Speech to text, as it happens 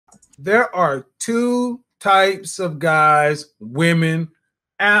There are two types of guys women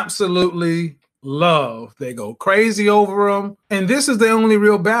absolutely love. They go crazy over them. And this is the only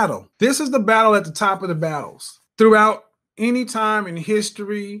real battle. This is the battle at the top of the battles. Throughout any time in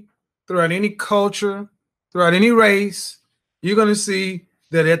history, throughout any culture, throughout any race, you're going to see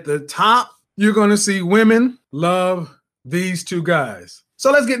that at the top, you're going to see women love these two guys.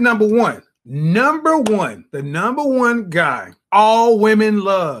 So let's get number one. Number one, the number one guy all women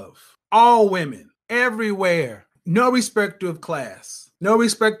love. All women, everywhere, no respect of class, no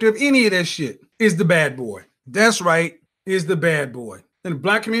respect of any of that shit, is the bad boy. That's right, is the bad boy. In the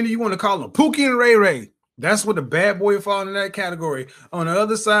black community, you want to call them Pookie and Ray Ray. That's what the bad boy would fall in that category. On the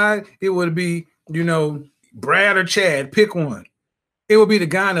other side, it would be, Brad or Chad, pick one. It would be the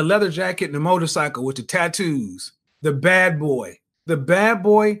guy in the leather jacket and the motorcycle with the tattoos. The bad boy. The bad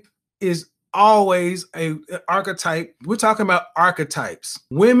boy is always an archetype. We're talking about archetypes.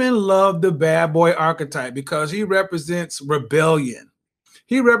 Women love the bad boy archetype because he represents rebellion.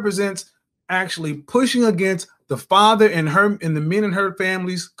 He represents actually pushing against the father and the men in her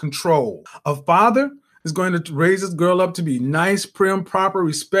family's control. A father is going to raise his girl up to be nice, prim, proper,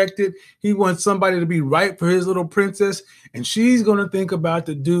 respected. He wants somebody to be right for his little princess. And she's going to think about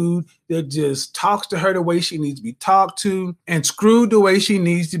the dude that just talks to her the way she needs to be talked to and screwed the way she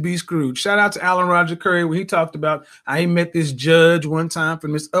needs to be screwed. Shout out to Alan Roger Curry when he talked about how he met this judge one time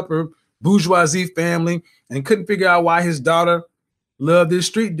from this upper bourgeoisie family and couldn't figure out why his daughter loved this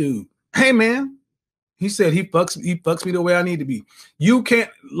street dude. Hey, man. He said he fucks me the way I need to be. You can't,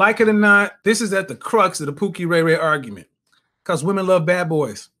 like it or not, this is at the crux of the Pookie Ray Ray argument because women love bad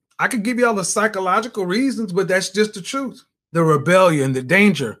boys. I could give you all the psychological reasons, but that's just the truth. The rebellion, the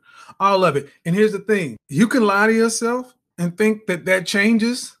danger, all of it. And here's the thing. You can lie to yourself and think that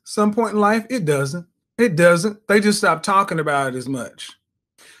changes some point in life. It doesn't. It doesn't. They just stop talking about it as much.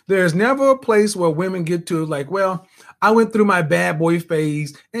 There's never a place where women get to like, well, I went through my bad boy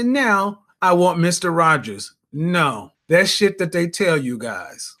phase and now I want Mr. Rogers. No, that's shit that they tell you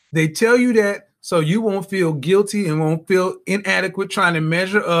guys. They tell you that so you won't feel guilty and won't feel inadequate trying to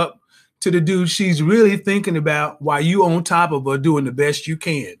measure up to the dude she's really thinking about while you on top of her doing the best you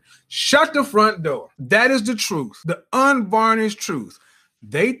can. Shut the front door. That is the truth, the unvarnished truth.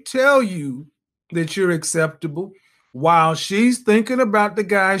 They tell you that you're acceptable while she's thinking about the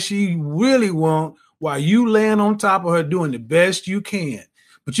guy she really wants while you laying on top of her doing the best you can.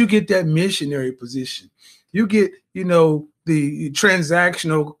 But you get that missionary position. You get, the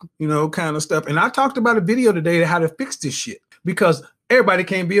transactional, kind of stuff. And I talked about a video today how to fix this shit because everybody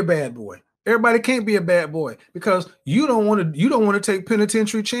can't be a bad boy. Everybody can't be a bad boy because you don't want to take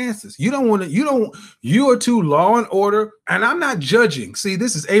penitentiary chances. You are too law and order. And I'm not judging. See,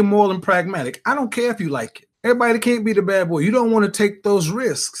 this is amoral and pragmatic. I don't care if you like it. Everybody can't be the bad boy. You don't want to take those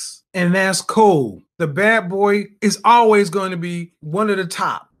risks. And that's cool. The bad boy is always going to be one of the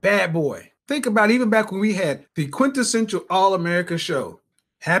top. Bad boy. Think about even back when we had the quintessential all-American show,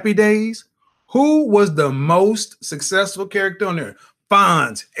 Happy Days. Who was the most successful character on there?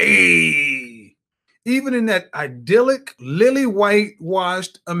 Fonz. Hey. Even in that idyllic, lily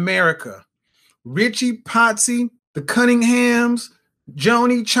whitewashed America, Richie Potsy, the Cunninghams,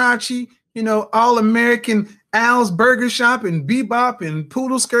 Joni Chachi, all-American Al's Burger Shop and Bebop and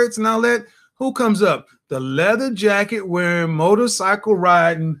poodle skirts and all that. Who comes up? The leather jacket wearing, motorcycle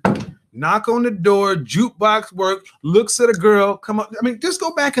riding, knock on the door, jukebox work, looks at a girl, come up. I mean, just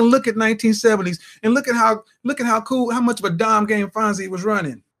go back and look at 1970s and look at how cool, how much of a dom game Fonzie was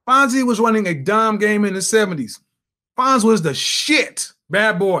running. Fonzie was running a dom game in the 70s. Fonz was the shit.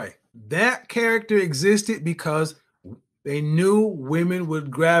 Bad boy. That character existed because they knew women would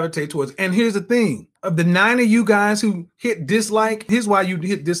gravitate towards. And here's the thing. Of the 9 of you guys who hit dislike, here's why you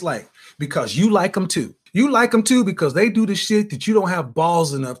hit dislike. Because you like them too. You like them too because they do the shit that you don't have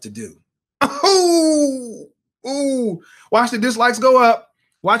balls enough to do. Ooh. Watch the dislikes go up.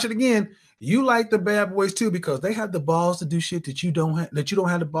 Watch it again. You like the bad boys too because they have the balls to do shit that you don't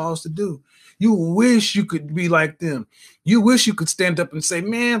have the balls to do. You wish you could be like them. You wish you could stand up and say,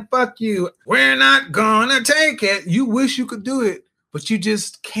 man, fuck you. We're not gonna take it. You wish you could do it, but you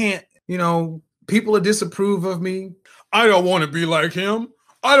just can't. People disapprove of me. I don't want to be like him.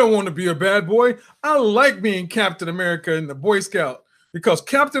 I don't want to be a bad boy. I like being Captain America in the Boy Scout because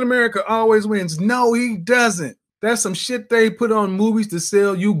Captain America always wins. No, he doesn't. That's some shit they put on movies to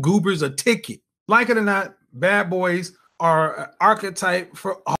sell you goobers a ticket. Like it or not, bad boys are an archetype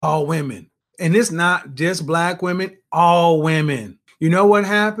for all women. And it's not just black women, all women. You know what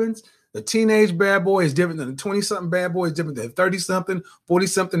happens? The teenage bad boy is different than the 20-something bad boy is different than 30-something,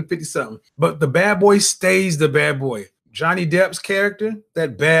 40-something, 50-something. But the bad boy stays the bad boy. Johnny Depp's character,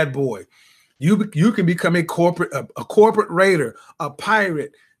 that bad boy. You can become a corporate raider, a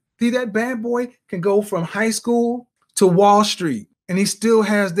pirate. See, that bad boy can go from high school to Wall Street, and he still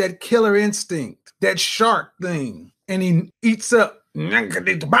has that killer instinct, that shark thing, and he eats up,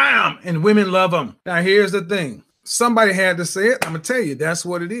 bam, and women love him. Now, here's the thing. Somebody had to say it. I'm going to tell you, that's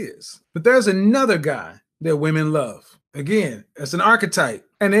what it is. But there's another guy that women love. Again, it's an archetype,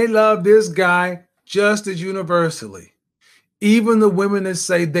 and they love this guy just as universally, even the women that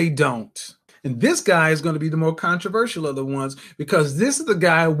say they don't. And this guy is going to be the more controversial of the ones, because this is the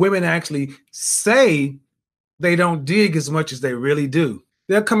guy women actually say they don't dig as much as they really do.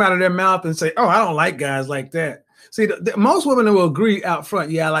 They'll come out of their mouth and say, oh, I don't like guys like that. See, most women will agree out front,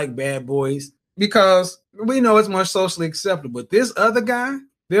 yeah, I like bad boys, because we know it's more socially acceptable. But this other guy,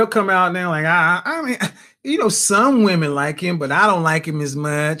 they'll come out and they're like, I mean, you know, some women like him, but I don't like him as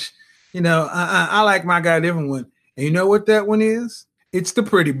much. You know, I like my guy a different one. And you know what that one is? It's the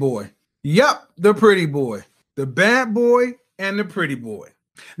pretty boy. Yep, the pretty boy, the bad boy, and the pretty boy.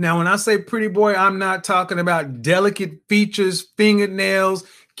 Now, when I say pretty boy, I'm not talking about delicate features, fingernails.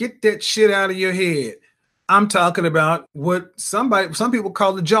 Get that shit out of your head. I'm talking about what some people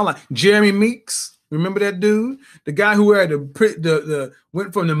call the jawline. Jeremy Meeks, remember that dude? The guy who had the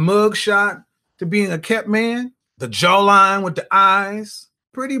went from the mug shot to being a kept man, the jawline with the eyes.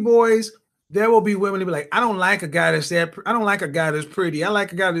 Pretty boys. There will be women who be like, I don't like a guy that's that. I don't like a guy that's pretty. I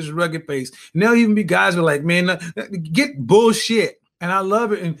like a guy that's rugged face. And there'll even be guys who are like, man, get bullshit. And I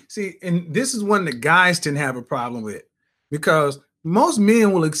love it. And see, and this is one that guys tend to have a problem with, because most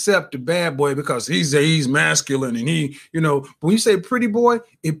men will accept the bad boy because he's masculine and he, you know, when you say pretty boy,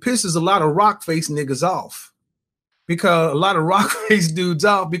 it pisses a lot of rock face niggas off, because a lot of rock face dudes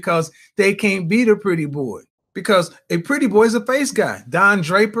off because they can't be the pretty boy. Because a pretty boy is a face guy. Don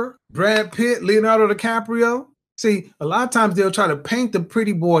Draper, Brad Pitt, Leonardo DiCaprio. See, a lot of times they'll try to paint the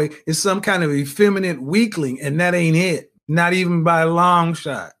pretty boy as some kind of effeminate weakling, and that ain't it. Not even by a long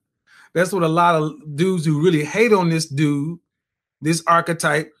shot. That's what a lot of dudes who really hate on this dude, this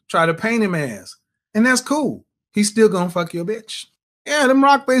archetype, try to paint him as. And that's cool. He's still gonna fuck your bitch. Yeah, them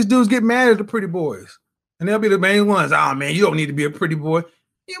rock face dudes get mad at the pretty boys. And they'll be the main ones. Oh man, you don't need to be a pretty boy.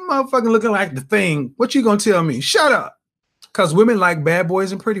 You motherfucking looking like the Thing. What you gonna tell me? Shut up. Because women like bad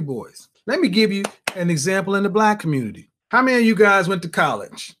boys and pretty boys. Let me give you an example in the Black community. How many of you guys went to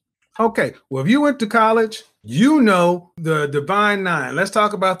college? Okay, well, if you went to college, you know the Divine Nine. Let's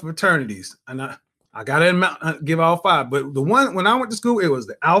talk about the fraternities. And I gotta give all five, but the one when I went to school, it was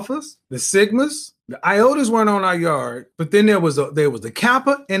the Alphas, the Sigmas, the Iotas weren't on our yard, but then there was the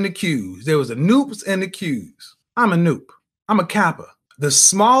Kappa and the Qs. There was the Noops and the Qs. I'm a Noop. I'm a Kappa. The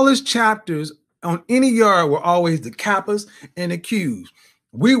smallest chapters on any yard were always the Kappas and the Qs.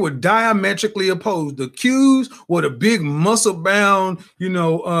 We were diametrically opposed. The Qs were the big muscle-bound, you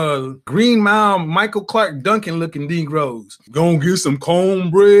know, Green Mile, Michael Clark Duncan looking Negroes. Gonna get some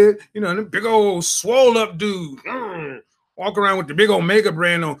cornbread, you know, them big old swole up dudes. Walk around with the big old Mega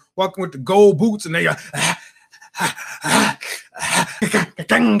brand on, walking with the gold boots, and they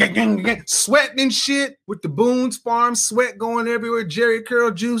sweating and shit with the Boone's Farm sweat going everywhere, Jerry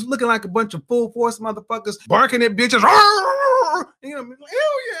Curl juice, looking like a bunch of full force motherfuckers, barking at bitches. You know,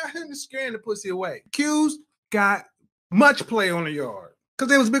 hell yeah, and scaring the pussy away. Q's got much play on the yard because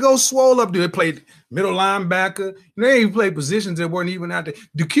they was big old swole up dude. They played middle linebacker. They even played positions that weren't even out there.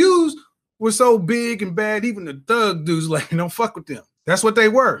 The Q's were so big and bad, even the thug dudes like, don't fuck with them. That's what they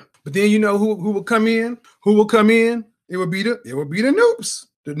were. But then you know who would come in? Who would come in? It would be the Noops.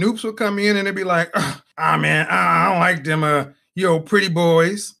 The Noops would come in and they'd be like, man, I don't like them pretty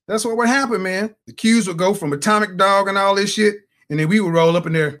boys. That's what would happen, man. The Qs would go from Atomic Dog and all this shit, and then we would roll up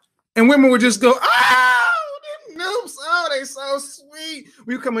in there. And women would just go, them Noops, they so sweet.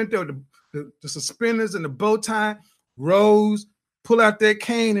 We would come in there with the suspenders and the bow tie, rose, pull out that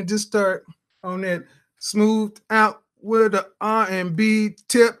cane and just start on that smoothed out with the R&B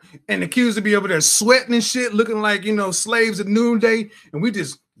tip, and the Qs would be over there sweating and shit, looking like, you know, slaves at noonday. And we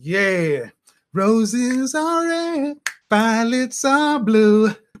just, yeah, roses are red, violets are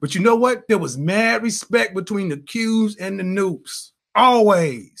blue. But you know what? There was mad respect between the Qs and the Noops.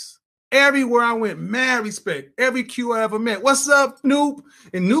 Always. Everywhere I went, mad respect. Every Q I ever met. What's up, Noop?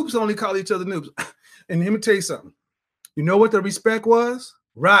 And Noops only call each other Noops. And let me tell you something. You know what the respect was?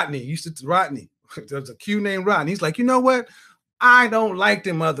 Rodney. Rodney. There's a Q named Rodney. He's like, you know what? I don't like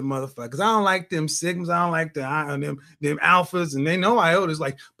them other motherfuckers. I don't like them Sigmas. I don't like them Alphas. And they know Iotas.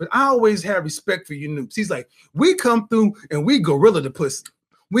 Like, but I always have respect for you Noops. He's like, we come through and we gorilla the pussy.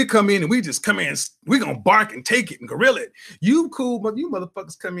 We come in and we just come in. We gonna bark and take it and gorilla it. You cool, but you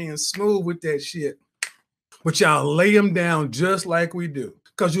motherfuckers come in smooth with that shit. but y'all lay them down just like we do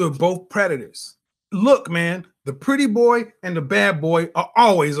because you're both predators. Look, man, the pretty boy and the bad boy are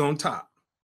always on top.